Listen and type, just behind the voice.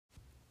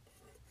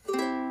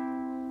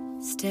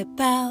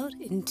Step out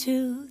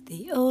into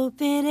the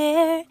open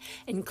air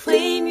and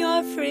claim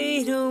your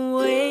freedom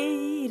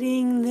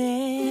waiting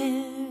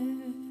there.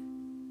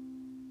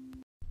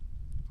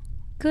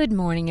 Good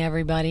morning,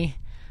 everybody.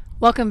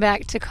 Welcome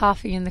back to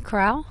Coffee in the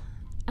Corral.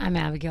 I'm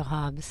Abigail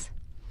Hobbs.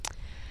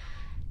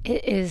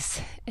 It is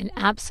an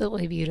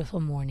absolutely beautiful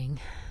morning.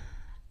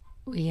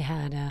 We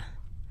had a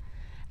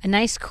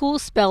nice cool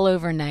spell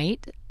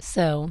overnight,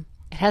 so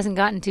it hasn't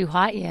gotten too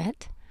hot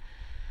yet.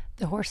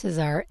 The horses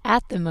are,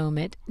 at the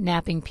moment,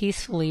 napping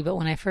peacefully, but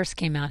when I first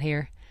came out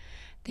here,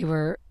 they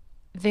were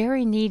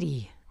very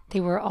needy. They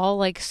were all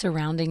like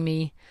surrounding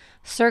me,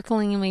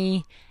 circling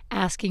me,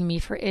 asking me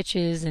for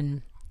itches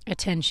and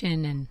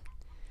attention, and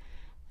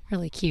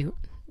really cute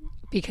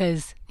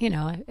because,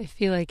 I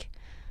feel like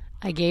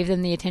I gave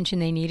them the attention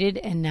they needed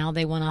and now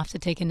they went off to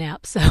take a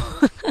nap. So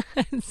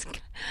I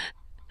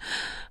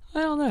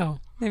don't know.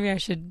 Maybe I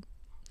should,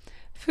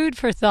 food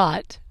for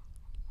thought,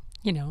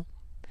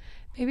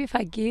 maybe if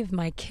I give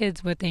my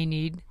kids what they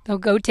need, they'll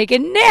go take a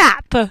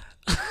nap.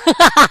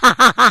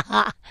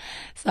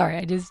 Sorry,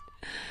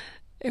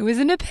 it was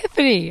an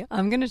epiphany.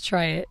 I'm going to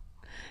try it.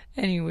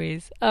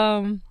 Anyways,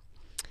 I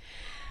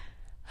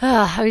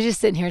was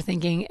just sitting here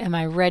thinking, am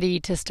I ready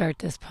to start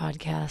this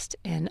podcast?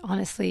 And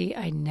honestly,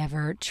 I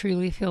never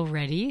truly feel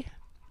ready.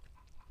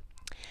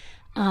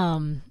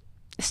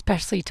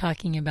 Especially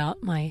talking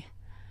about my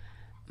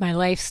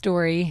life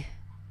story.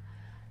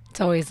 It's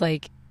always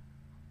like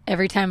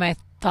every time I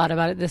thought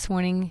about it this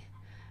morning,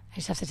 I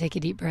just have to take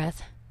a deep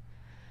breath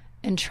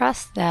and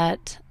trust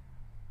that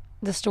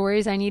the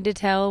stories I need to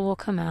tell will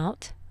come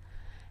out.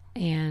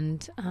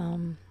 And,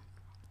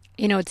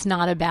 it's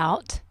not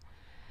about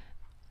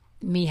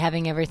me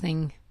having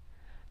everything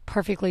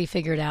perfectly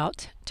figured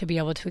out to be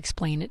able to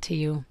explain it to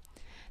you.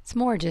 It's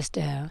more just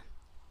a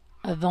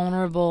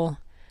vulnerable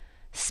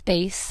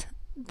space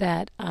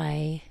that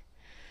I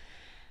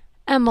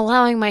am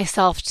allowing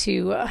myself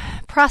to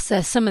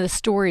process some of the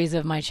stories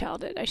of my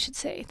childhood, I should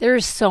say.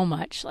 There's so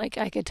much. Like,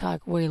 I could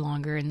talk way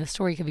longer, and the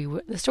stories could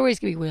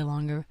be way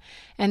longer,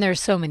 and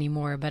there's so many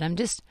more, but I'm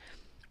just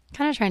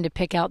kind of trying to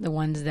pick out the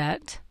ones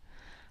that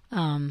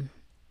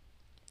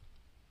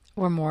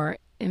were more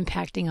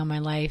impacting on my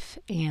life,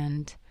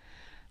 and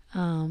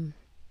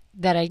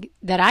that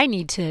I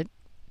need to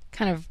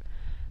kind of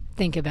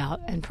think about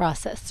and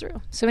process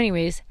through. So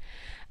anyways,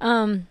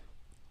 I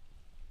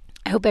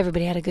hope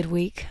everybody had a good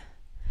week.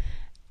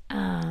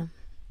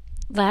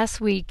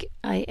 Last week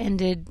I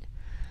ended,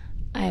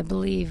 I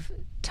believe,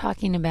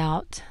 talking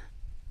about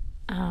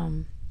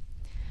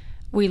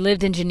we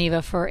lived in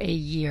Geneva for a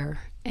year,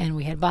 and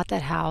we had bought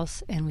that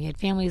house, and we had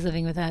families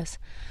living with us.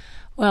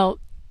 Well,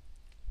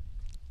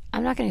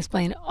 I'm not going to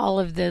explain all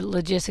of the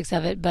logistics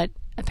of it, but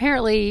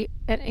apparently,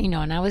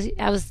 and I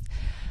was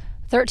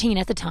 13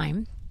 at the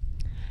time.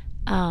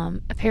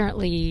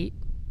 Apparently,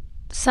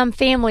 some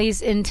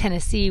families in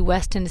Tennessee,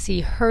 West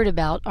Tennessee, heard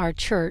about our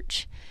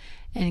church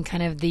and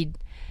kind of the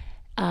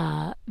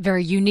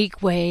very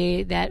unique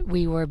way that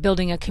we were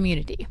building a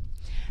community.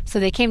 So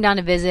they came down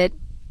to visit.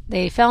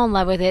 They fell in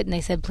love with it, and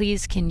they said,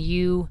 "Please, can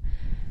you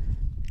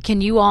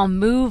all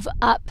move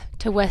up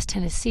to West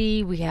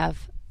Tennessee? We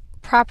have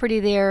property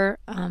there."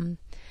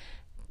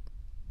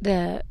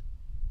 There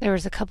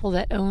was a couple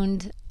that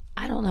owned,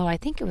 I don't know, I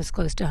think it was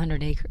close to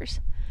 100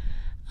 acres.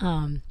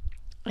 And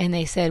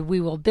they said,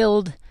 "We will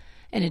build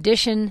an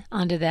addition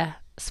onto the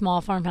small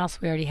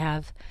farmhouse we already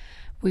have.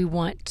 We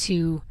want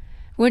you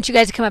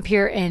guys to come up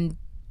here and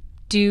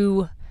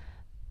do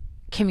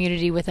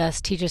community with us,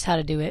 teach us how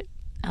to do it,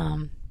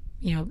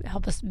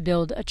 help us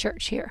build a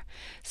church here."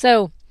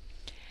 So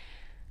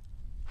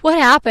what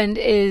happened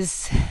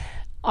is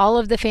all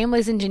of the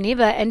families in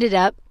Geneva ended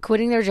up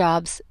quitting their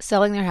jobs,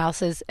 selling their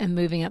houses, and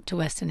moving up to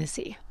West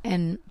Tennessee.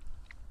 And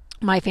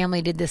my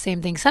family did the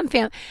same thing. Some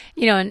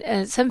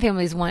some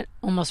families went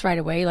almost right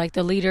away, like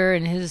the leader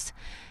and his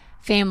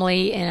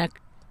family, and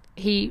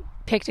he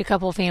picked a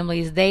couple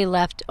families. They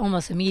left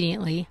almost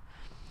immediately.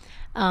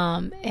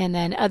 And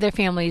then other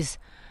families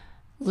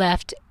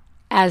left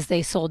as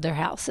they sold their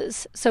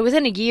houses. So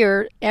within a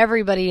year,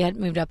 everybody had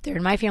moved up there.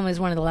 And my family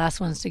was one of the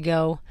last ones to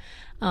go.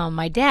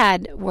 My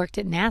dad worked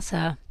at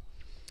NASA.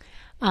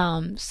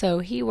 So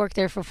he worked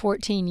there for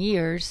 14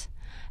 years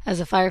as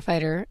a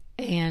firefighter.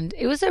 And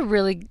it was a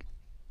really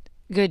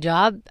good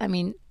job. I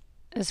mean,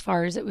 as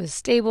far as it was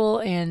stable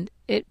and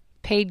it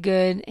paid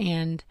good,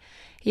 and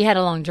he had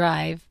a long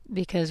drive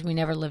because we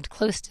never lived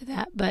close to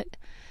that. But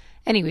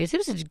anyways, it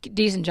was a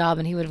decent job,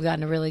 and he would have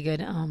gotten a really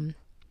good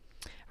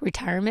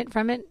retirement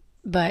from it.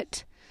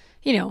 But,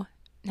 now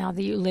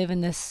that you live in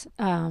this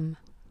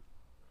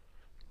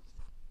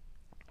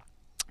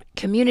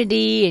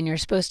community and you're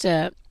supposed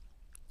to,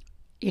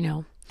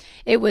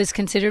 it was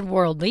considered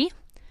worldly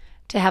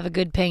to have a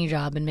good paying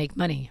job and make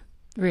money,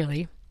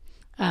 really.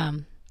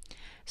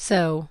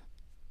 So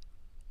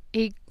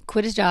he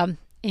quit his job,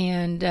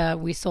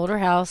 and we sold our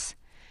house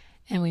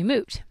and we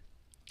moved.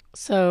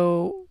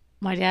 So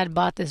my dad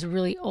bought this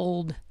really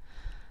old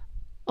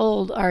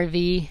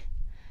RV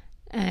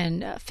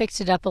and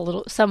fixed it up a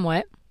little,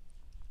 somewhat.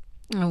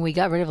 and we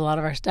got rid of a lot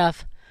of our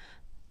stuff,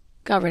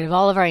 got rid of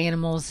all of our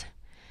animals,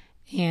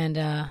 and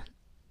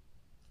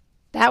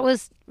that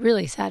was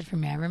really sad for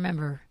me. I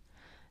remember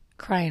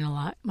crying a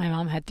lot. My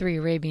mom had 3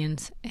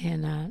 Arabians,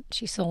 and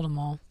she sold them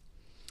all.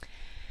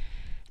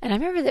 And I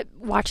remember that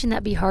watching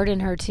that be hard on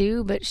her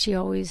too, but she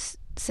always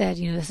said,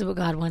 this is what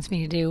God wants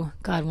me to do.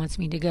 God wants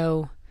me to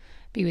go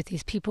be with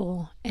these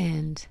people.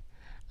 And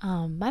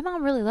my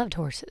mom really loved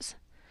horses.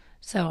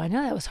 So I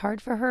know that was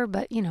hard for her,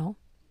 but,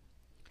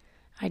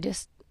 I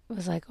just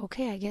was like,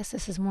 okay, I guess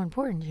this is more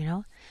important,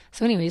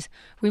 So anyways,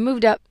 we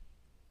moved up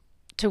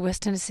to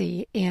West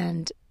Tennessee,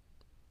 and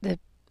the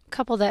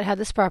couple that had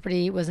this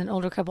property was an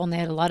older couple, and they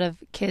had a lot of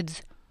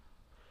kids.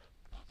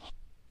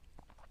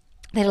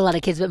 They had a lot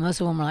of kids, but most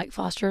of them were like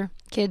foster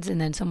kids,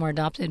 and then some were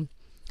adopted.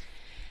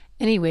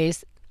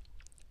 Anyways,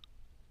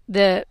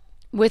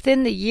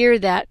 within the year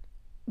that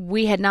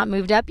we had not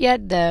moved up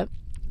yet, the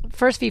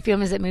first few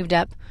families that moved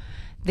up,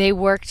 they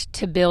worked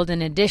to build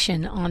an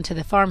addition onto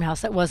the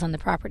farmhouse that was on the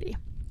property.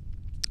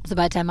 So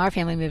by the time our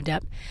family moved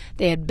up,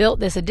 they had built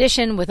this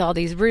addition with all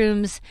these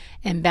rooms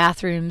and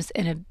bathrooms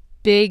and a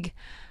big,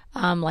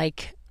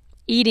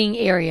 eating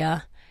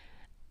area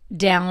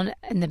down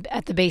in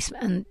the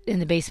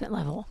basement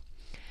level.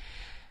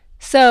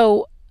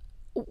 So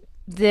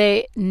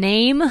the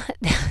name,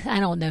 I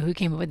don't know who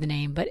came up with the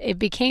name, but it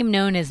became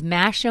known as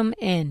Masham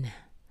Inn.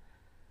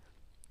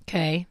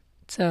 Okay,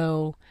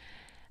 so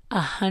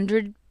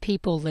 100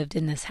 people lived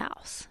in this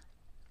house.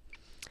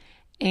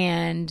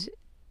 And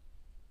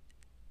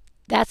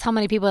that's how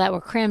many people that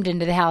were crammed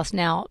into the house.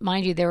 Now,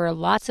 mind you, there were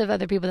lots of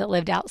other people that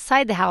lived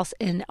outside the house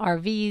in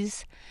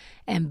RVs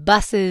and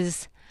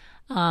buses,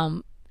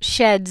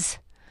 sheds.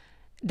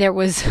 There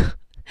was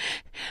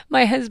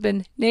my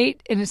husband,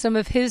 Nate, and some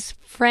of his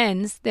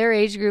friends, their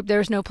age group, there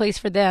was no place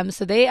for them.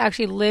 So they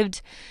actually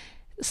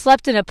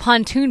slept in a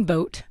pontoon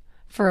boat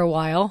for a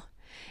while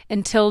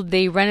until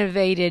they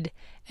renovated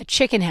a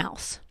chicken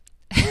house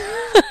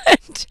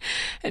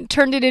and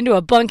turned it into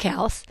a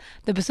bunkhouse.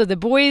 So the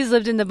boys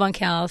lived in the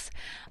bunkhouse,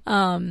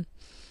 and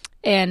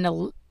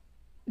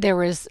there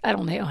was, I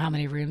don't know how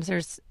many rooms.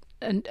 There's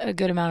a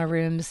good amount of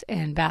rooms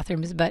and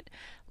bathrooms, but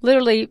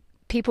literally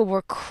people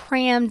were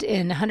crammed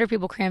in, 100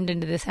 people crammed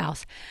into this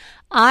house.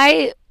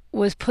 I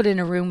was put in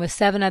a room with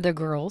 7 other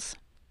girls.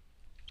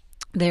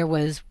 There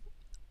was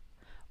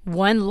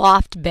one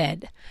loft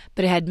bed,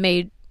 but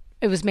it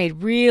was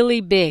made really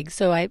big.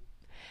 So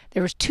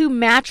there was 2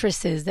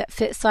 mattresses that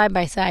fit side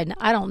by side, and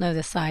I don't know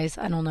the size.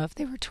 I don't know if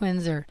they were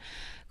twins or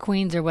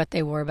queens or what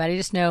they were, but I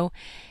just know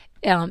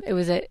it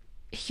was a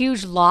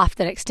huge loft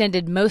that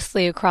extended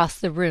mostly across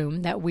the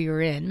room that we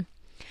were in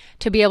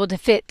to be able to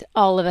fit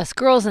all of us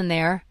girls in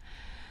there.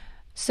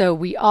 So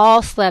we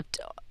all slept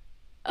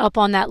up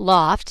on that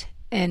loft,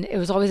 and it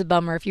was always a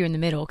bummer if you were in the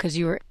middle because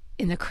you were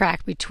in the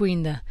crack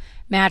between the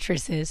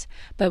mattresses.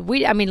 But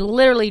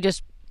literally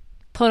just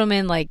put them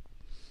in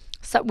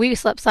so we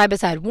slept side by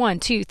side, 1,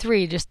 2,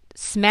 3, just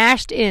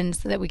smashed in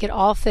so that we could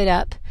all fit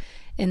up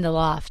in the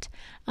loft.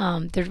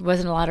 There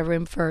wasn't a lot of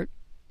room for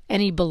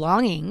any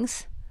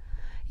belongings,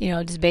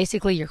 just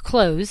basically your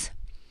clothes.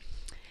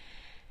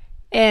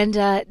 And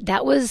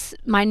that was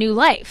my new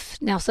life.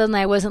 Now, suddenly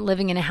I wasn't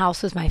living in a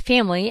house with my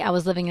family. I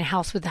was living in a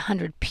house with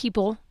 100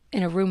 people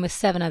in a room with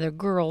 7 other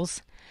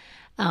girls,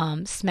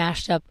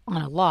 smashed up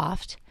on a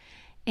loft.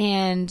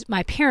 And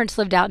my parents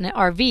lived out in an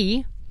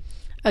RV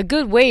a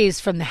good ways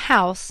from the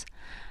house.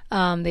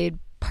 They had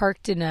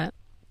parked in a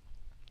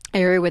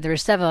area where there were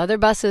 7 other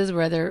buses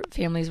where other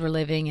families were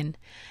living. And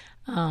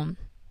I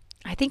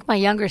think my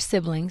younger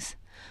siblings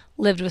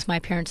lived with my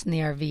parents in the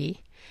RV.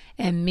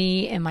 And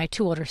me and my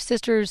 2 older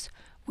sisters,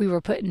 we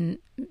were put in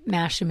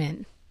Masham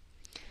Inn.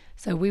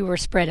 So we were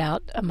spread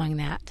out among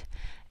that.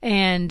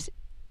 And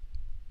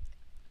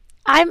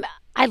I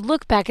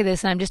look back at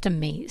this and I'm just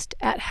amazed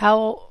at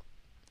how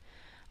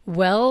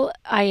well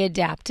I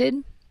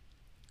adapted,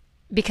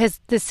 because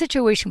the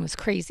situation was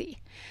crazy.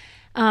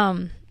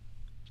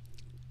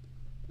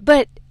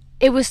 But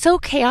it was so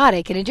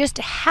chaotic, and it just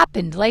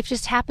happened. Life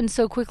just happened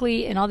so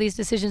quickly, and all these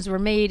decisions were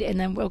made, and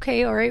then,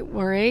 okay, all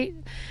right,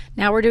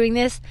 now we're doing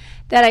this,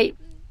 that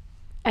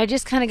I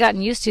just kind of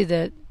gotten used to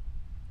the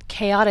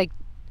chaotic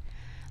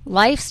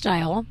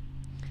lifestyle,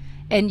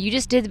 and you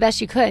just did the best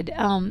you could.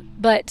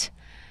 But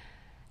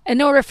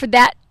in order for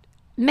that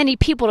many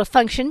people to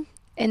function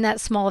in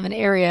that small of an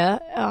area,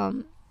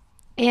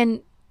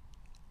 and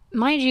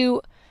mind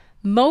you,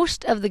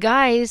 most of the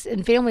guys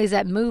and families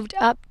that moved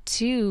up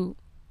to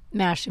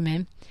Masham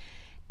Inn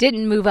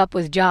didn't move up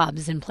with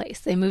jobs in place.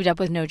 They moved up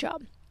with no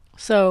job.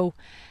 So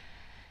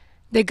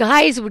the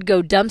guys would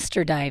go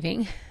dumpster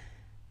diving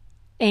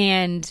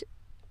and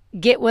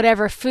get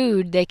whatever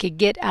food they could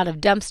get out of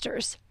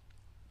dumpsters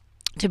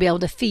to be able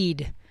to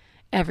feed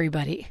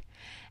everybody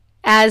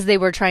as they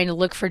were trying to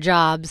look for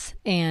jobs.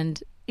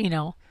 And,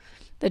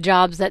 the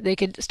jobs that they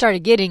started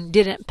getting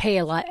didn't pay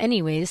a lot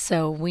anyways,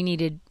 so we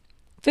needed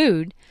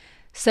food.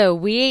 So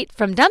we ate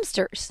from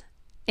dumpsters.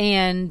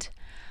 And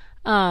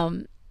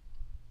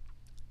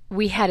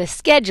we had a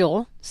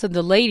schedule. So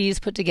the ladies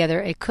put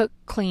together a cook,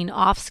 clean,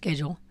 off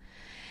schedule.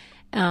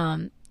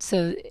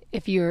 So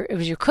if it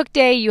was your cook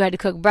day, you had to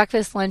cook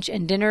breakfast, lunch,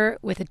 and dinner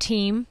with a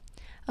team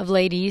of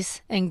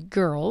ladies and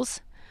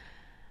girls.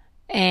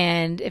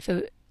 And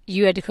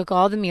you had to cook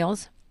all the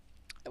meals.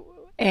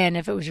 And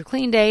if it was your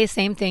clean day,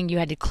 same thing. You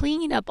had to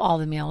clean up all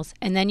the meals.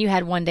 And then you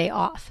had one day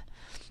off.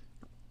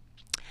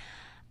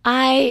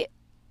 One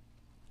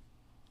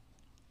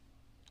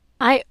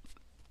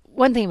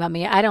thing about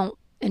me, I don't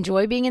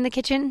enjoy being in the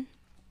kitchen.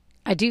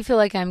 I do feel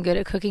like I'm good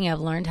at cooking. I've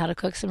learned how to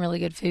cook some really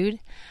good food.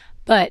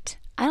 But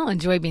I don't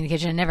enjoy being in the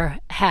kitchen. I never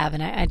have.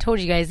 And I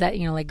told you guys that,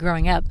 like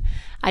growing up,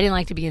 I didn't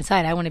like to be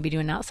inside. I wanted to be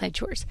doing outside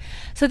chores.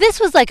 So this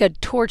was like a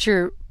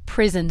torture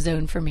prison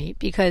zone for me,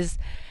 because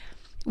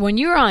when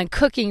you're on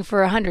cooking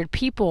for 100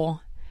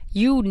 people,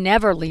 you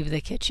never leave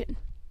the kitchen.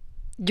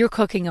 You're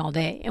cooking all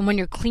day. And when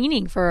you're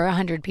cleaning for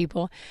 100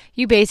 people,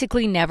 you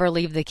basically never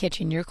leave the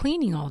kitchen. You're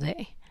cleaning all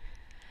day.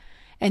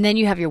 And then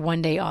you have your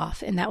one day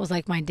off. And that was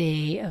like my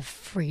day of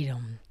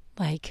freedom.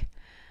 Like,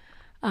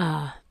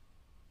 I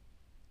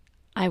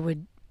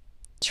would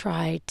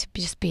try to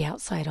just be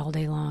outside all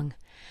day long.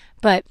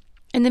 But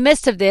in the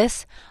midst of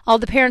this, all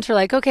the parents were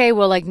like, okay,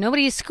 well, like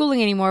nobody's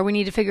schooling anymore. We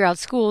need to figure out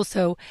school.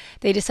 So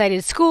they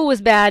decided school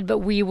was bad, but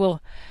we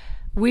will,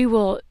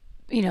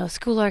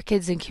 school our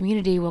kids in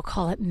community. We'll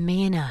call it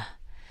manna.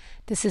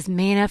 This is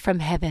manna from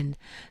heaven.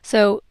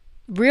 So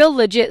real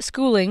legit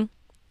schooling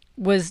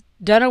was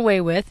done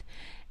away with,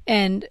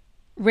 and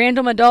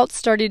random adults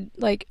started,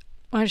 like,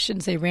 I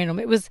shouldn't say random.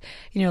 It was,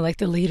 like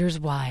the leaders'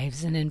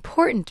 wives and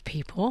important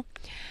people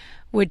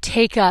would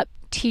take up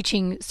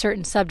teaching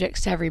certain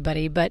subjects to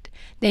everybody, but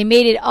they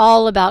made it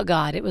all about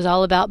God. It was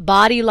all about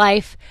body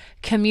life,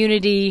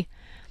 community,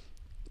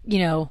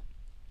 so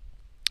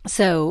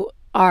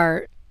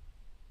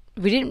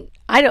we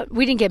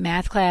didn't get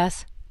math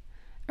class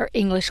or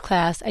English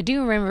class. I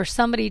do remember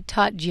somebody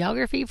taught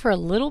geography for a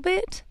little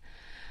bit.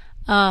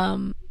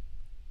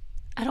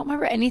 I don't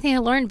remember anything I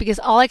learned, because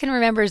all I can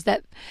remember is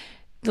that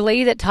the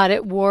lady that taught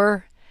it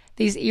wore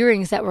these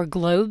earrings that were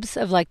globes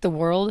of like the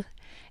world.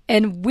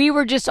 And we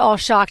were just all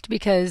shocked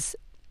because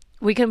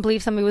we couldn't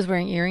believe somebody was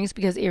wearing earrings,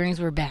 because earrings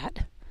were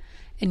bad.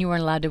 And you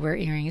weren't allowed to wear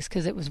earrings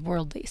because it was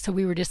worldly. So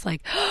we were just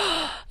like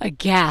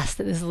aghast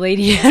that this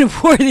lady had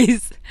wore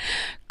these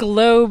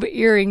globe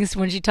earrings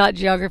when she taught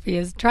geography,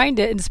 is trying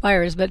to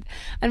inspire us. But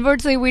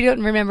unfortunately, we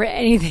don't remember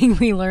anything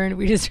we learned.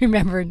 We just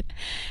remembered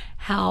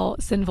how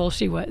sinful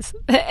she was.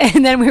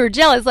 And then we were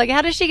jealous. Like,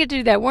 how does she get to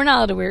do that? We're not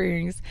allowed to wear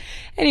earrings.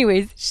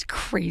 Anyways, just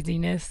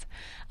craziness.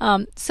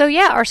 So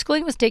yeah, our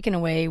schooling was taken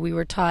away. We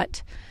were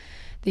taught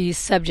these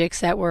subjects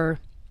that were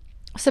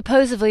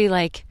supposedly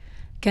like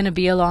going to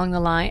be along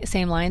the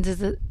same lines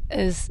as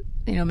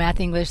math,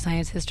 English,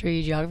 science,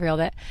 history, geography, all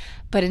that.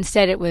 But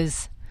instead it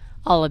was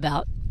all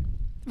about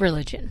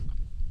religion.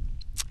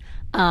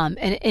 And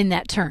in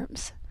that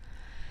terms.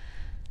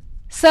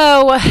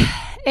 So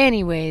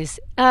anyways,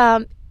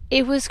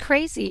 it was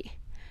crazy.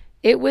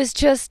 It was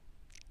just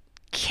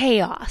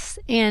chaos.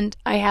 And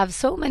I have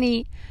so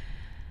many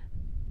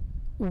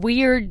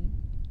weird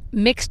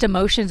mixed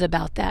emotions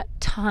about that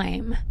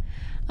time.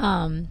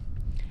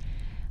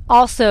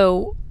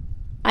 Also,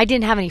 I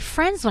didn't have any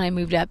friends when I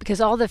moved up, because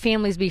all the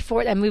families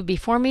that moved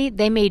before me,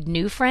 they made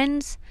new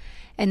friends,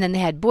 and then they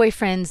had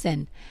boyfriends,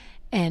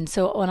 and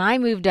so when I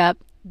moved up,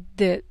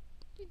 the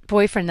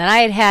boyfriend that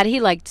I had,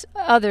 he liked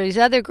these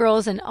other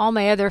girls, and all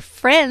my other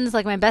friends,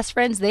 like my best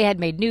friends, they had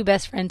made new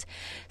best friends.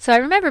 So I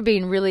remember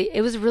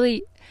it was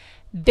really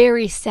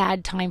very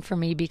sad time for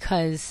me,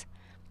 because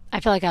I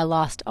felt like I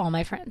lost all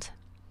my friends.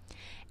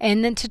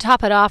 And then to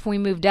top it off,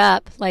 when we moved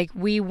up, like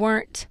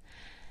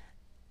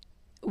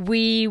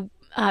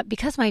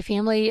because my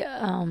family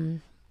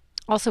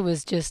also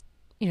was just,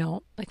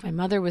 like my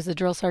mother was the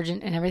drill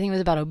sergeant, and everything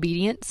was about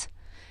obedience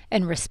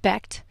and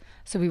respect.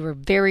 So we were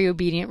very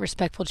obedient,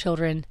 respectful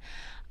children.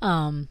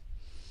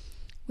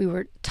 We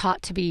were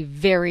taught to be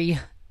very,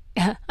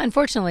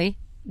 unfortunately,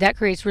 that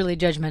creates really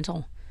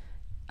judgmental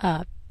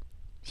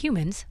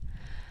humans.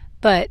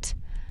 But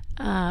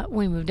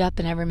we moved up,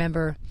 and I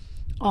remember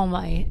all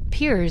my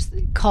peers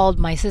called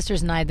my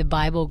sisters and I the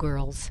Bible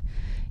girls,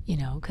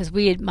 because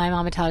my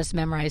mom had taught us to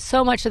memorize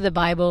so much of the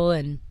Bible,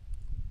 and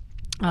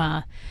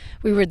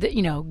we were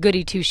the,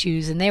 goody two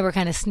shoes, and they were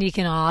kind of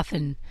sneaking off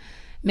and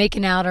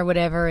making out or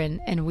whatever,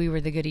 and we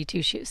were the goody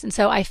two shoes. And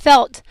so I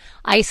felt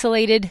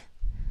isolated.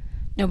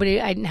 I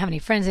didn't have any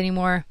friends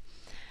anymore.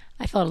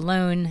 I felt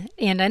alone,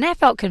 and I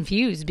felt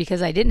confused,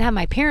 because I didn't have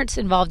my parents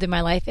involved in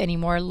my life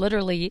anymore,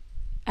 literally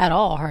at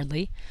all,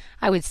 hardly.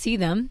 I would see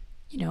them,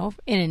 in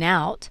and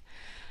out,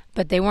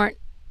 but they weren't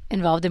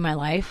involved in my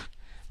life.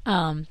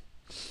 And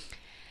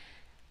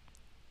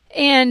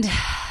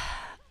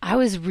I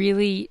was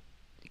really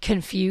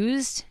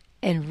confused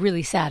and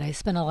really sad. I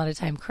spent a lot of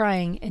time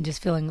crying and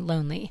just feeling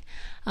lonely,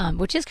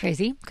 which is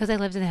crazy, because I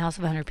lived in a house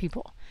of 100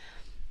 people.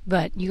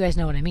 But you guys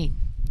know what I mean.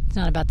 It's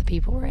not about the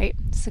people, right?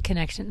 It's the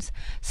connections.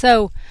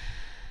 So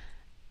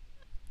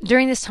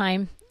during this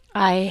time,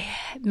 I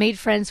made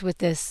friends with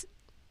this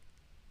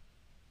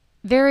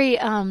very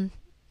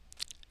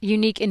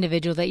unique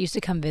individual that used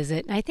to come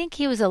visit. And I think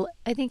he was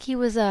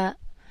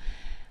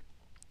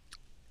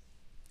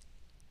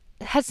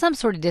had some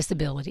sort of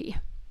disability,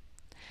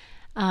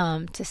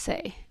 to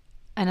say.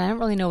 And I don't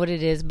really know what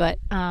it is, but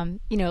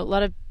a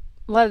lot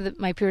of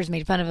my peers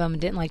made fun of him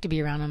and didn't like to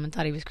be around him and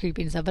thought he was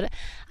creepy and stuff. But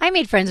I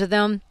made friends with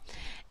him,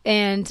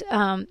 and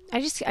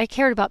I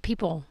cared about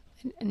people,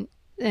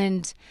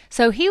 and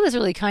so he was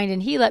really kind,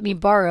 and he let me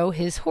borrow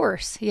his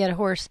horse. He had a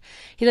horse.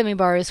 He let me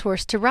borrow his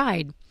horse to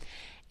ride,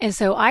 and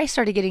so I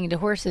started getting into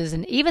horses.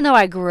 And even though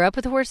I grew up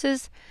with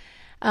horses,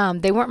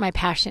 they weren't my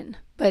passion,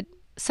 but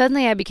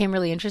suddenly I became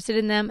really interested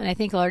in them. And I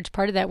think a large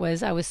part of that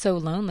was I was so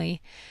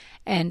lonely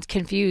and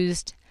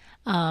confused,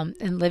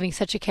 and living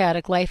such a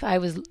chaotic life. I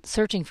was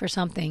searching for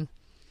something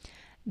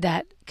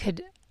that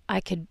could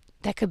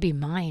be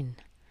mine,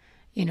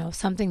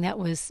 something that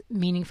was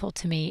meaningful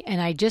to me.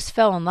 And I just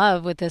fell in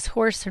love with this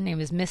horse. Her name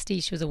is Misty.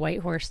 She was a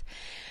white horse.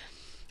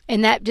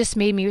 And that just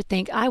made me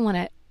think, I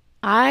want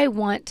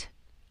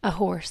a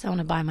horse. I want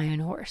to buy my own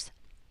horse.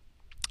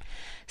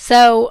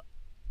 So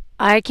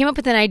I came up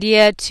with an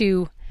idea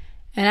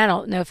and I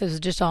don't know if it was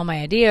just all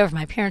my idea or if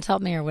my parents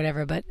helped me or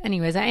whatever, but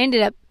anyways, I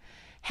ended up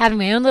having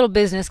my own little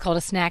business called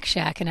a snack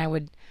shack, and I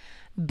would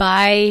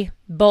buy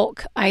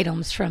bulk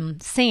items from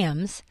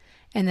Sam's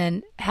and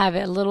then have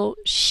a little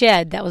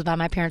shed that was by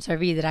my parents'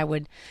 RV that I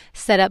would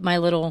set up my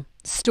little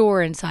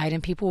store inside,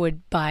 and people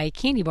would buy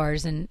candy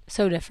bars and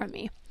soda from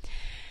me.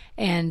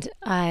 And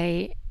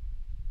I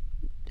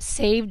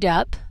saved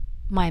up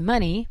my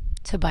money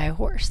to buy a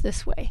horse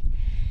this way.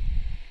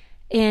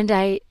 And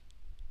I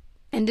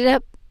ended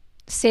up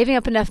saving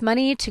up enough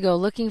money to go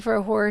looking for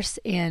a horse,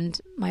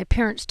 and my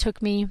parents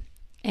took me,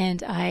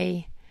 and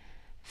and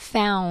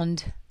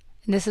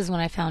this is when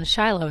I found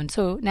Shiloh. And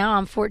so now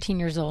I'm 14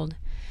 years old,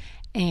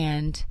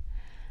 and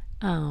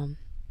it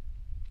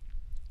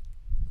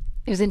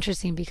was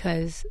interesting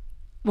because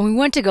when we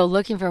went to go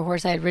looking for a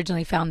horse, I had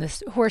originally found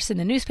this horse in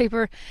the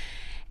newspaper,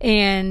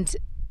 and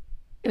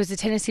it was a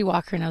Tennessee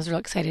Walker, and I was real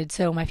excited.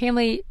 So my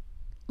family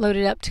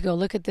loaded up to go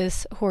look at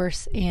this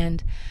horse,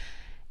 and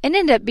it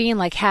ended up being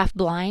like half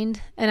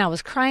blind, and I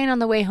was crying on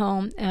the way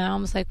home, and I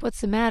was like,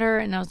 what's the matter?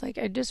 And I was like,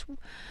 I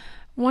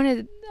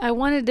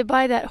wanted to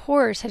buy that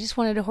horse. I just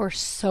wanted a horse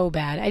so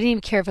bad. I didn't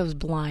even care if I was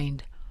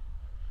blind.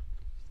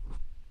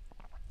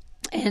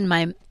 And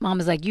my mom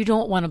was like, you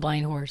don't want a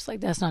blind horse. Like,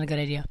 that's not a good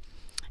idea.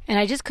 And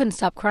I just couldn't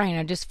stop crying.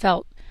 I just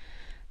felt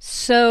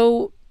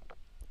so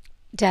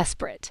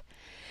desperate.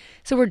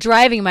 So we're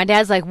driving, and my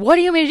dad's like, what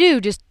do you want me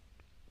to do?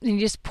 And he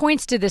just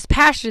points to this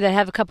pasture that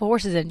have a couple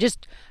horses in.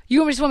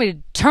 You just want me to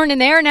turn in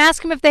there and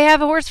ask them if they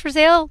have a horse for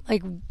sale?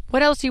 Like,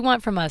 what else do you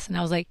want from us? And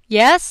I was like,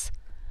 yes,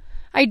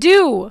 I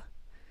do.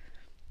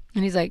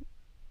 And he's like,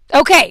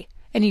 okay.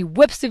 And he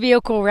whips the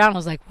vehicle around. I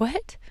was like,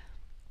 what?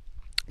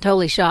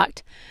 Totally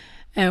shocked.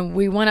 And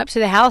we went up to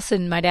the house,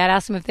 and my dad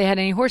asked him if they had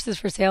any horses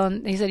for sale.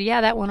 And he said,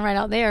 yeah, that one right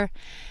out there.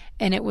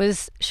 And it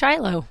was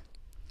Shiloh.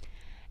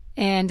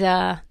 And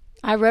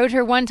I rode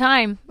her one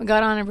time. I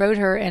got on and rode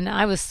her, and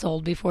I was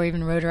sold before I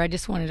even rode her. I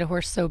just wanted a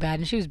horse so bad.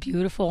 And she was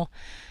beautiful,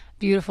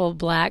 beautiful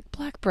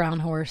black-brown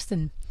horse.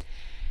 And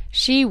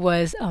she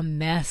was a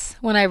mess.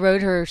 When I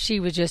rode her,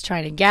 she was just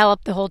trying to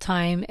gallop the whole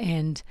time.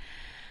 And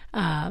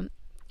the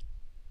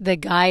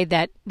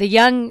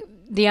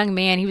young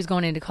man, he was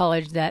going into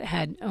college, that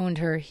had owned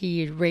her,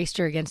 he had raced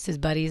her against his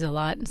buddies a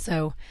lot. And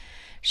so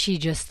she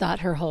just thought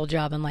her whole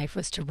job in life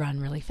was to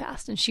run really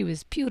fast. And she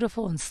was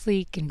beautiful and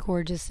sleek and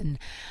gorgeous, and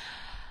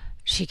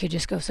she could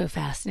just go so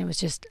fast. And it was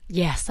just,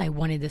 yes, I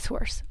wanted this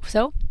horse.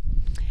 So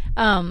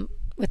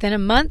within a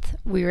month,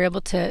 we were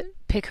able to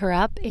pick her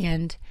up,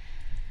 and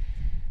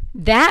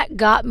that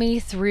got me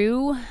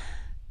through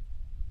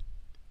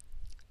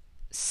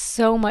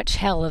so much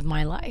hell of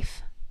my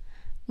life.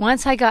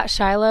 Once I got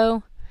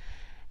Shiloh,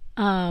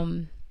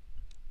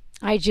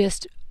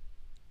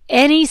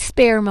 any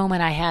spare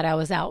moment I had, I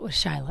was out with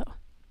Shiloh.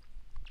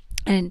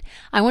 And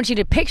I want you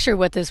to picture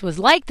what this was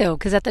like, though,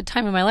 because at the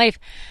time of my life,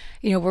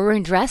 we're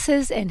wearing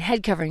dresses and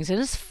head coverings. It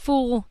was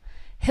full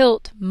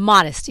hilt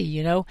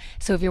modesty,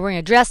 So if you're wearing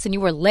a dress, then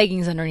you wear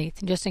leggings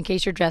underneath, just in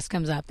case your dress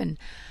comes up. And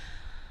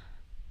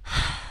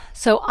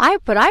so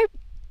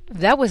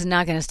that was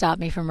not going to stop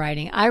me from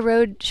riding. I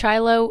rode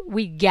Shiloh.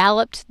 We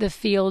galloped the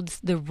fields,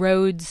 the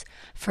roads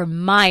for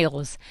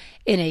miles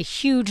in a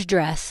huge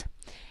dress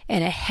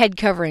and a head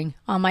covering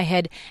on my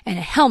head and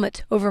a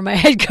helmet over my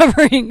head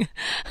covering.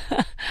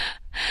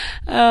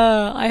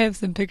 I have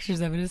some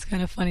pictures of it. It's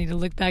kind of funny to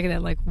look back at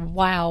that, like,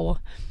 wow.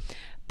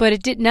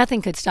 But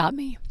nothing could stop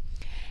me.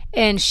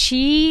 And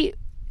she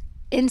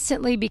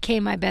instantly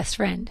became my best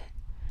friend.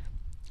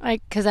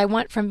 Because I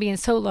went from being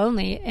so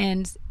lonely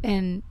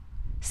and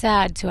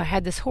sad to I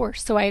had this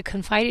horse. So I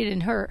confided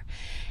in her.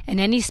 And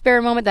any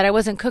spare moment that I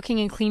wasn't cooking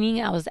and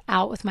cleaning, I was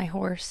out with my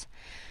horse,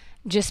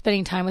 just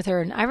spending time with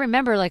her. And I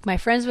remember, like, my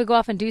friends would go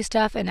off and do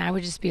stuff, and I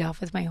would just be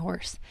off with my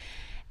horse.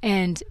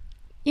 And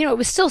it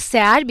was still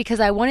sad because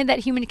I wanted that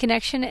human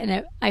connection,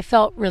 and I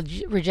felt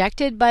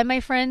rejected by my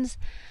friends.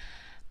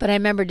 But I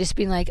remember just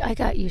being like, I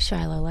got you,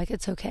 Shiloh. Like,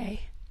 it's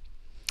okay.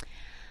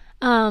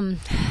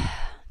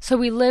 So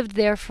we lived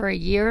there for a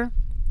year,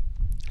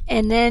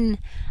 and then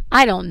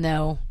I don't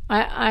know.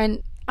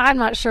 I'm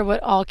not sure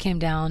what all came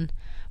down.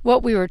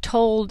 What we were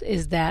told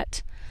is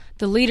that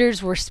the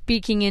leaders were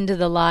speaking into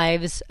the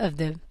lives of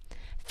the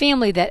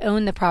family that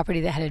owned the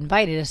property that had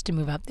invited us to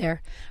move up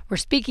there. Were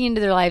speaking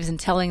into their lives and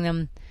telling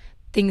them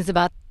things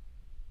about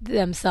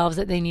themselves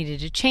that they needed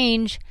to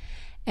change,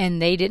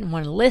 and they didn't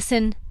want to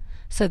listen,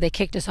 so they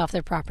kicked us off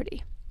their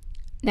property.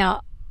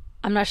 Now,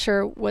 I'm not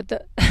sure what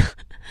the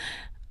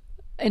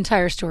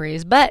entire story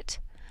is, but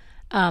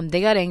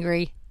they got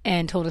angry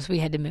and told us we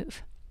had to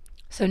move.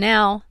 So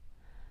now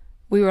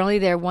we were only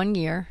there 1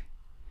 year,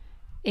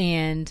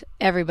 and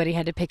everybody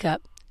had to pick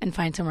up and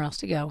find somewhere else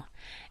to go.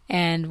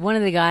 And one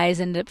of the guys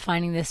ended up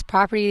finding this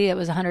property that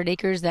was 100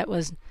 acres that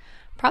was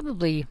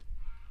probably,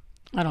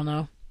 I don't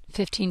know,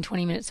 15,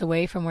 20 minutes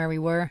away from where we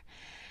were.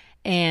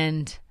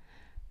 And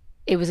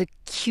it was a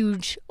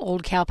huge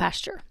old cow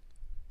pasture.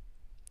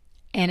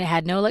 And it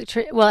had no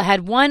electricity. Well, it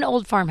had one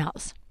old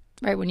farmhouse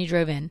right when you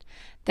drove in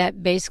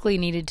that basically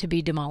needed to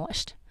be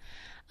demolished.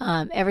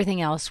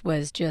 Everything else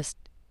was just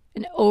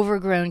an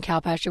overgrown cow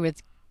pasture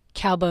with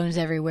cow bones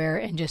everywhere,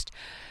 and just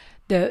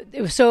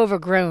it was so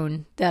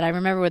overgrown that I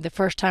remember the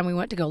first time we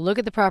went to go look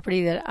at the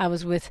property that I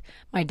was with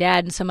my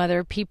dad and some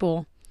other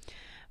people,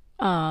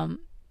 the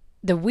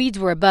weeds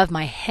were above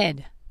my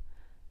head.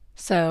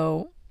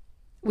 So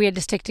we had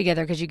to stick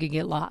together because you could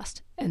get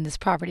lost in this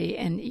property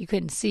and you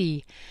couldn't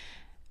see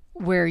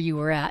where you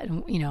were at.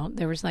 And,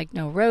 there was like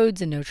no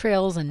roads and no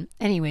trails. And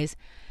anyways,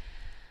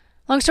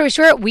 long story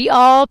short, we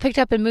all picked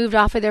up and moved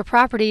off of their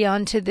property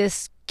onto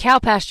this cow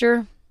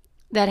pasture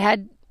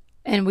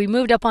and we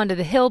moved up onto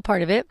the hill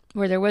part of it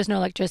where there was no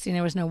electricity and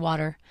there was no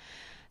water.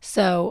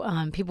 So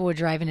people would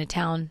drive into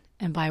town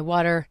and buy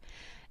water,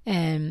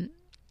 and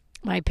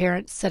my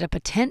parents set up a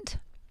tent.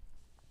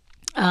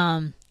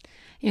 The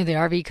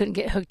RV couldn't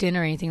get hooked in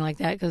or anything like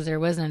that because there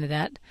was none of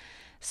that.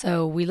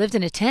 So we lived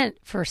in a tent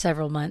for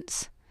several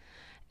months.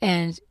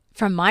 And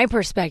from my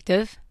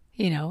perspective,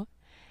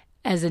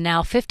 as a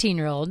now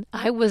 15-year-old,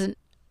 I wasn't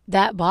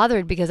that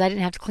bothered because I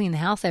didn't have to clean the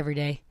house every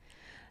day.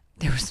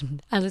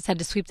 I just had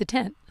to sweep the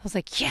tent. I was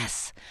like,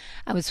 yes.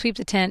 I would sweep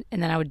the tent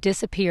and then I would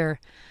disappear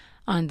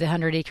on the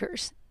 100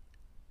 acres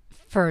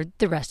for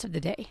the rest of the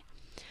day.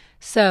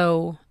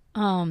 So,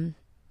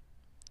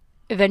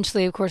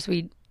 eventually, of course,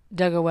 we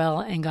dug a well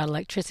and got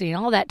electricity, and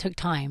all that took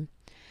time.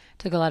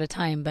 Took a lot of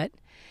time, but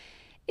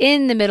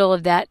in the middle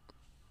of that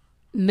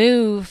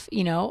move,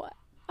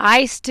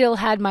 I still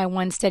had my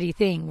one steady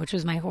thing, which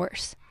was my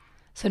horse.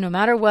 So no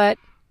matter what,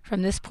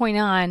 from this point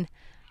on,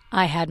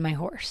 I had my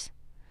horse.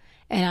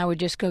 And I would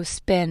just go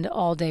spend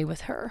all day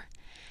with her.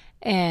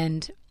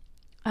 And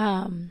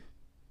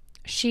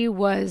she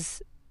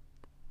was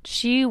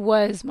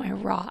my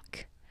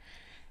rock.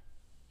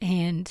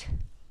 And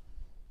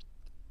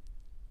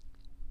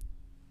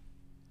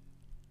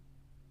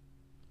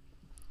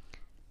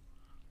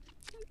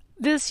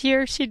this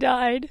year she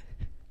died.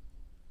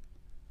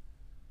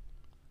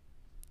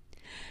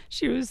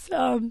 She was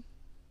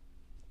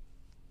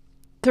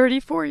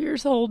 34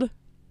 years old.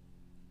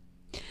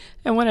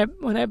 And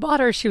when I bought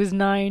her, she was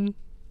 9.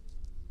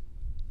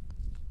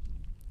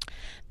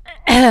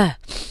 So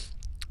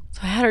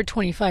I had her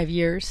 25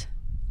 years.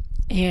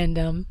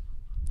 And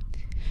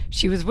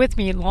she was with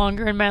me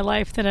longer in my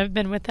life than I've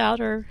been without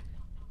her.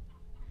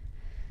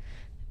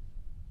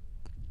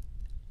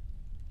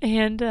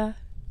 And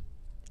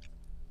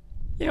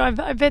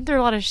I've been through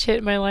a lot of shit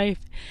in my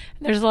life.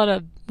 And there's a lot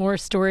of more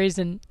stories,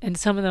 and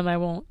some of them I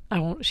won't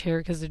share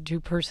because they're too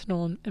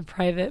personal and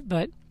private,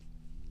 but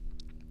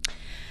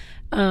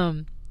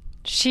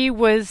she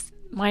was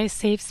my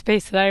safe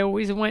space that I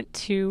always went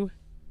to,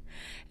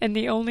 and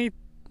the only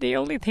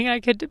thing I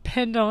could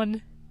depend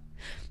on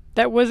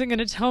that wasn't going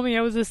to tell me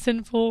I was a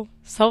sinful,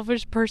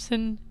 selfish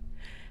person.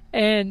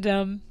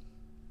 And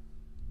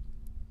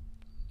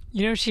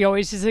she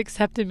always just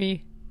accepted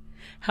me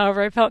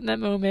however I felt in that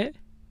moment.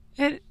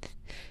 And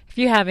if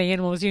you have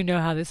animals, you know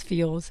how this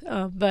feels.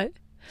 But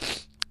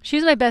she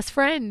was my best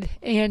friend,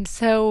 and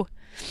so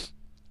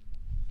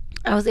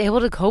I was able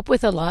to cope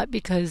with a lot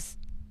because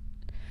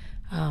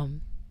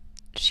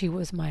she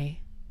was my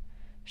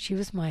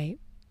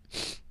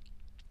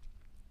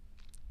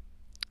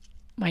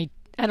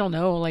I don't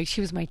know, like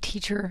she was my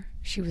teacher,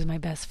 she was my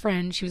best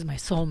friend, she was my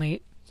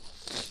soulmate,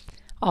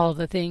 all of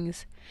the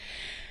things.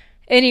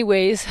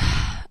 Anyways,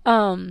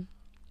 when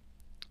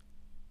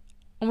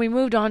we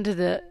moved on to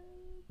the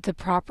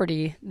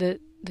property, the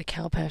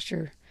cow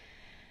pasture,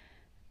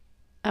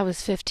 I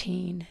was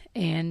 15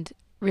 and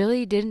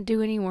really didn't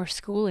do any more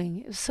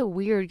schooling. It was so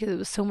weird because it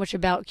was so much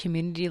about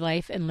community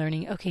life and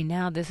learning, okay,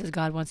 now this is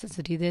God wants us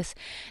to do this.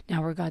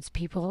 Now we're God's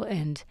people.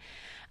 And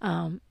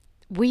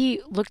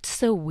we looked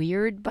so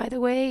weird, by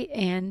the way,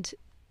 and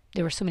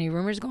there were so many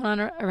rumors going on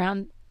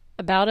around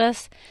about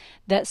us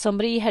that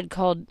somebody had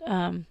called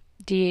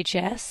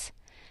DHS.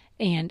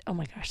 And, oh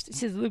my gosh,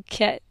 this is a little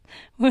cat.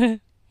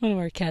 One of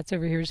our cats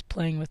over here is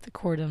playing with the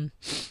cord on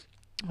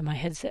my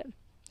headset.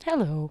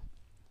 Hello.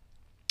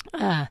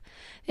 they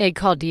had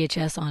called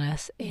DHS on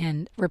us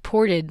and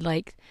reported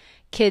like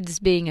kids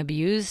being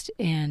abused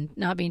and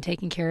not being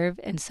taken care of.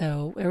 And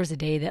so there was a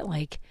day that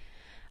like,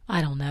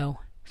 I don't know,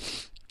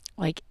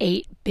 like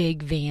 8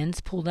 big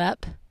vans pulled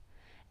up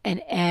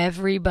and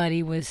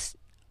everybody was,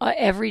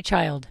 every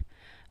child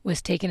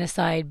was taken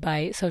aside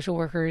by social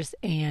workers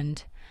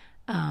and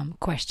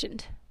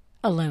questioned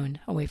alone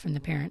away from the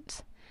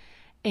parents.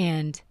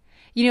 And,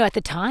 you know, at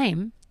the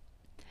time,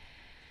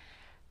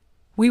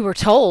 we were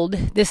told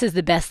this is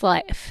the best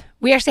life.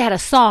 We actually had a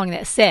song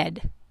that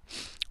said,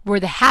 we're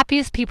the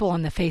happiest people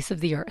on the face of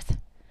the earth.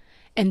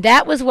 And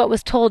that was what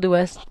was told to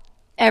us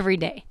every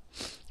day.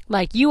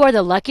 Like, you are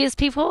the luckiest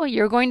people,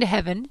 you're going to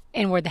heaven,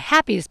 and we're the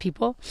happiest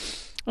people.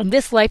 And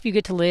this life you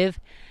get to live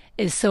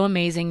is so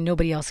amazing,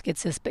 nobody else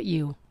gets this but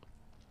you.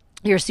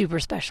 You're super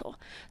special.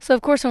 So,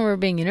 of course, when we're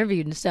being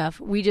interviewed and stuff,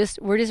 we're just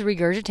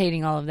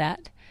regurgitating all of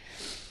that.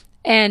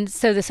 And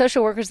so the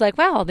social worker's like,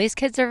 wow, these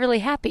kids are really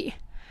happy.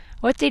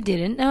 What they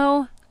didn't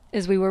know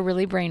is we were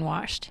really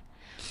brainwashed.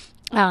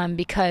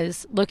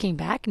 Because looking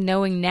back,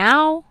 knowing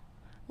now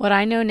what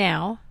I know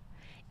now,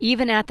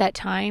 even at that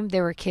time,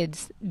 there were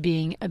kids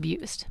being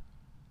abused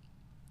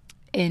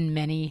in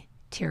many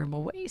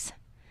terrible ways.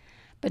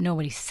 But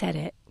nobody said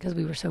it because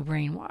we were so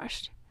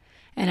brainwashed.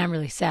 And I'm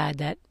really sad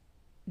that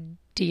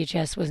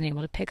DHS wasn't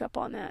able to pick up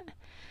on that.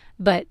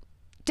 But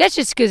that's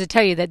just goes to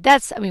tell you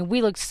that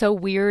we looked so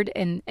weird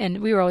and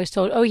we were always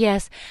told, oh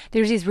yes,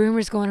 there's these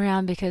rumors going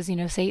around because, you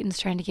know, Satan's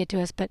trying to get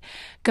to us, but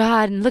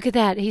God, and look at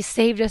that, he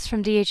saved us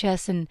from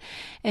DHS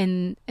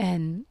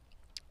and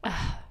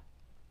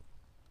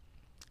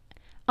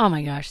oh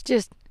my gosh,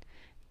 just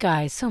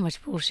guys, so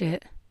much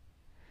bullshit.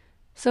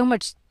 So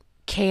much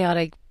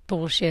chaotic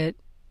bullshit.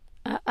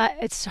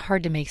 It's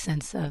hard to make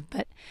sense of,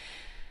 but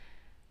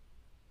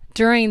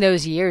during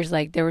those years,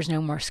 like, there was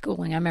no more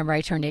schooling. I remember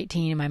I turned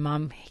 18 and my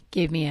mom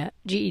gave me a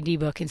GED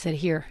book and said,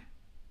 here,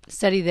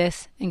 study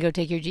this and go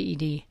take your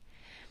GED.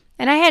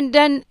 And I hadn't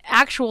done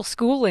actual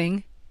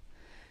schooling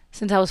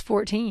since I was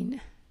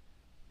 14.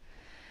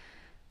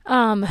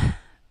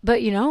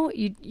 But, you know,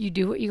 you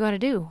do what you got to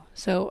do.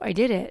 So I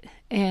did it.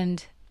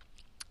 And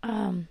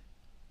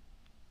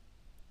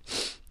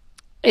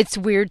it's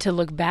weird to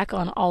look back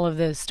on all of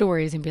those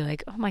stories and be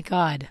like, oh my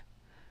God,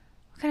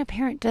 what kind of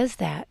parent does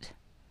that?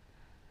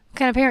 What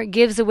kind of parent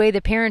gives away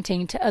the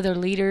parenting to other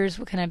leaders?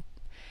 What kind of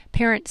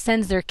parent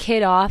sends their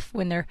kid off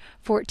when they're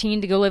 14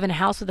 to go live in a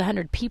house with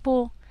 100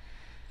 people?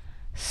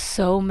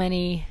 So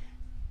many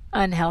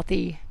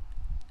unhealthy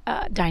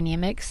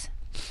dynamics.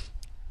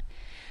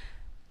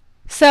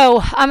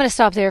 So I'm going to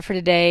stop there for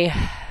today.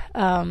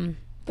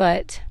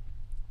 But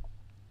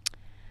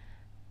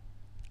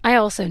I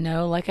also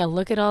know, like, I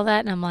look at all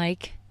that and I'm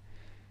like,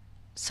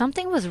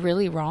 something was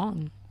really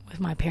wrong with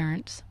my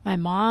parents. My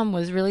mom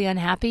was really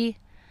unhappy.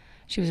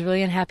 She was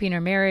really unhappy in her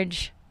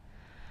marriage.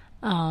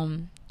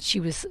 She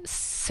was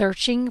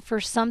searching for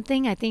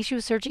something. I think she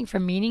was searching for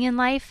meaning in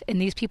life, and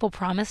these people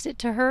promised it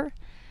to her.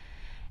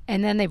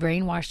 And then they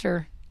brainwashed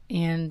her.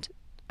 And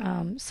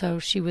so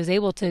she was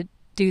able to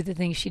do the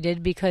things she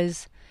did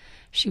because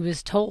she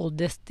was told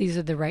these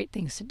are the right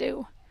things to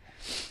do.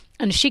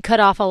 And she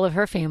cut off all of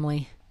her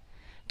family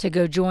to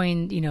go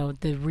join, you know,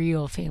 the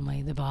real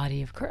family, the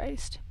body of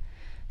Christ.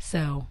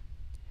 So,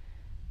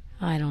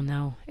 I don't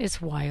know.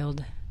 It's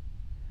wild.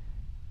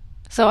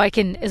 So I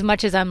can, as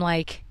much as I'm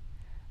like,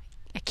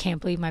 I can't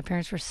believe my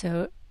parents were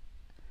so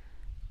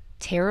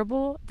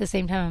terrible, at the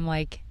same time I'm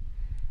like,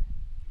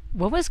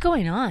 what was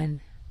going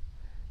on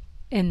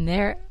in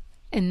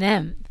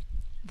them?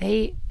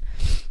 They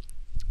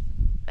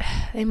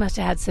must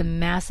have had some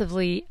massive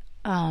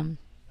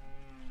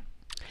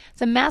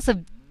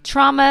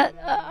trauma.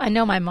 I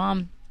know my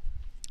mom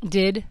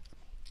did,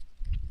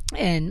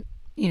 and,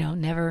 you know,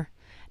 never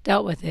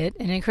dealt with it.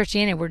 And in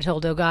Christianity, we're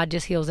told, oh, God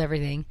just heals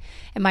everything.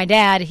 And my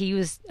dad, he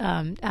was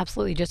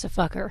absolutely just a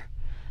fucker.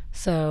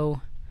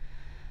 So,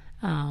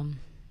 I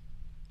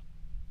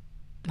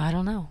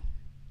don't know.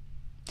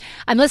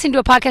 I'm listening to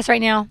a podcast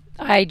right now.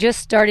 I just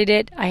started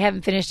it. I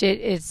haven't finished it.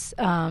 It's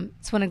one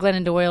of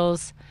Glennon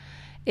Doyle's.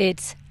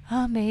 It's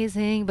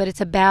amazing, but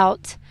it's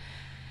about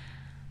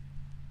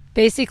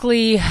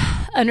basically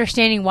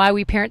understanding why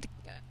we parent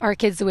our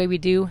kids the way we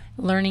do,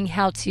 learning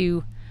how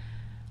to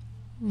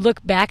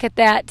look back at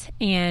that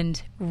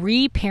and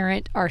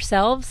reparent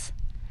ourselves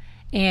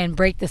and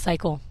break the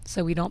cycle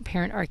so we don't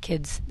parent our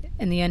kids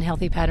in the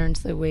unhealthy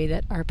patterns the way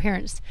that our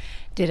parents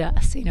did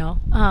us, you know.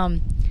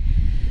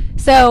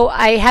 So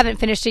I haven't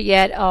finished it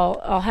yet.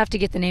 I'll have to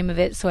get the name of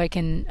it so I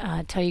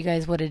can tell you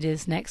guys what it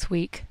is next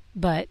week.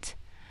 But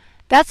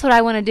that's what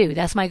I want to do.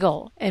 That's my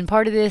goal. And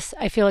part of this,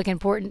 I feel like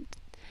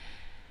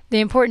the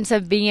importance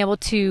of being able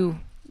to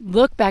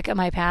look back at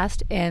my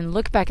past and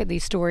look back at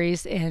these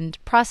stories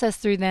and process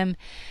through them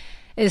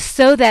is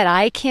so that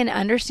I can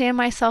understand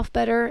myself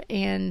better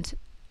and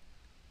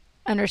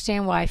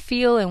understand why I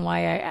feel and why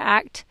I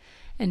act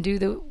and do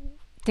the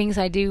things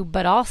I do,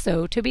 but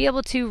also to be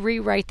able to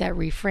rewrite that,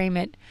 reframe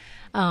it,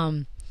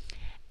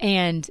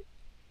 and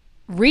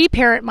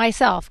reparent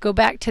myself, go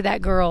back to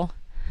that girl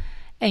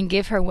and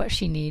give her what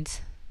she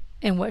needs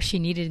and what she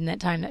needed in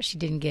that time that she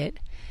didn't get.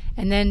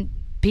 And then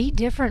be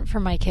different for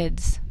my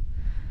kids.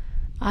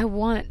 I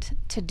want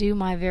to do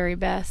my very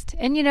best.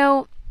 And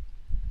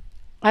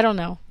I don't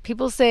know.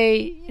 People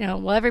say,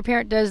 well, every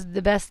parent does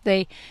the best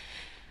they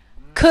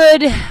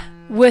could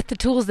with the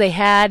tools they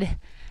had.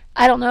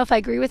 I don't know if I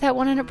agree with that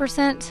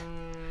 100%.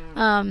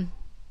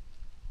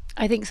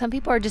 I think some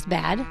people are just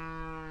bad.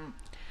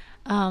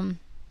 And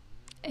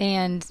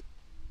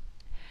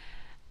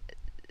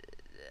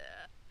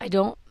I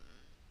don't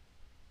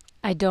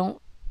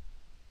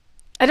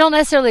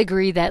necessarily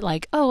agree that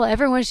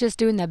everyone's just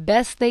doing the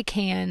best they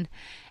can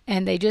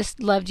and they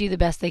just loved you the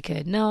best they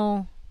could.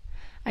 No,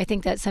 I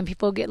think that some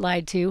people get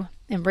lied to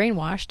and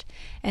brainwashed,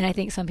 and I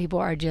think some people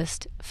are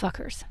just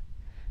fuckers.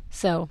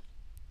 So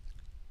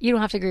you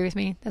don't have to agree with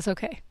me. That's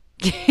okay.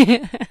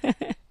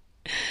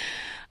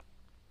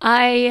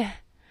 I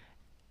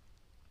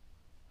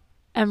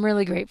am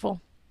really grateful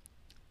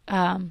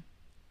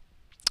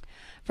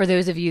for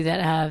those of you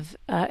that have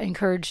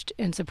encouraged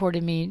and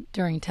supported me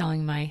during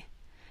telling my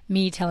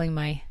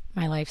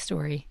life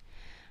story.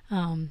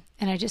 And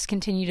I just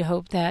continue to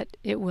hope that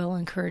it will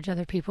encourage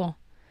other people.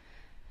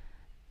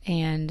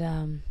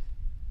 And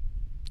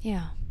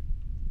yeah,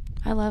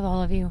 I love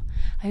all of you.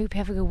 I hope you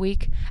have a good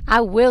week. I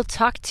will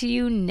talk to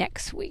you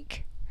next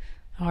week.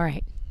 All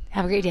right.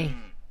 Have a great day.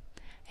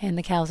 And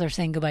the cows are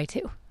saying goodbye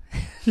too.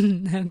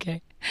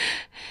 Okay.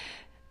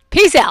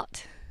 Peace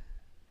out.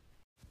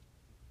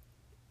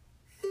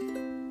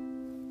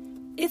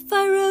 If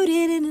I wrote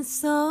it in a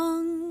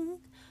song,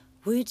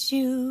 would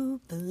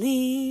you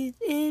believe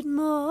it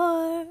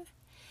more?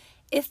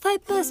 If I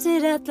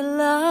busted out the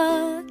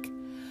lock,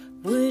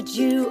 would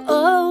you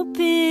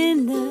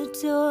open the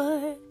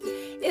door?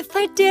 If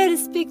I dare to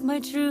speak my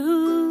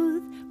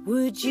truth,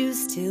 would you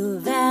still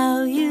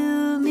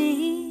value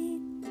me?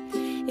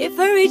 If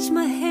I reach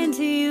my hand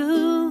to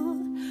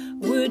you,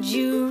 would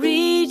you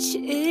reach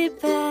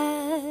it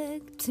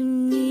back to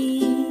me?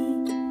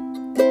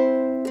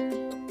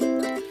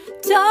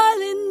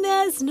 Darling,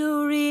 there's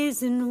no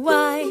reason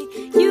why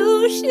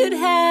you should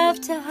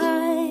have to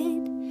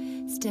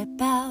hide.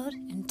 Step out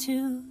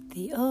into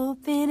the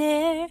open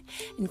air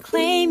and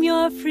claim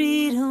your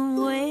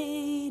freedom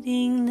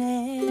waiting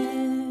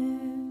there.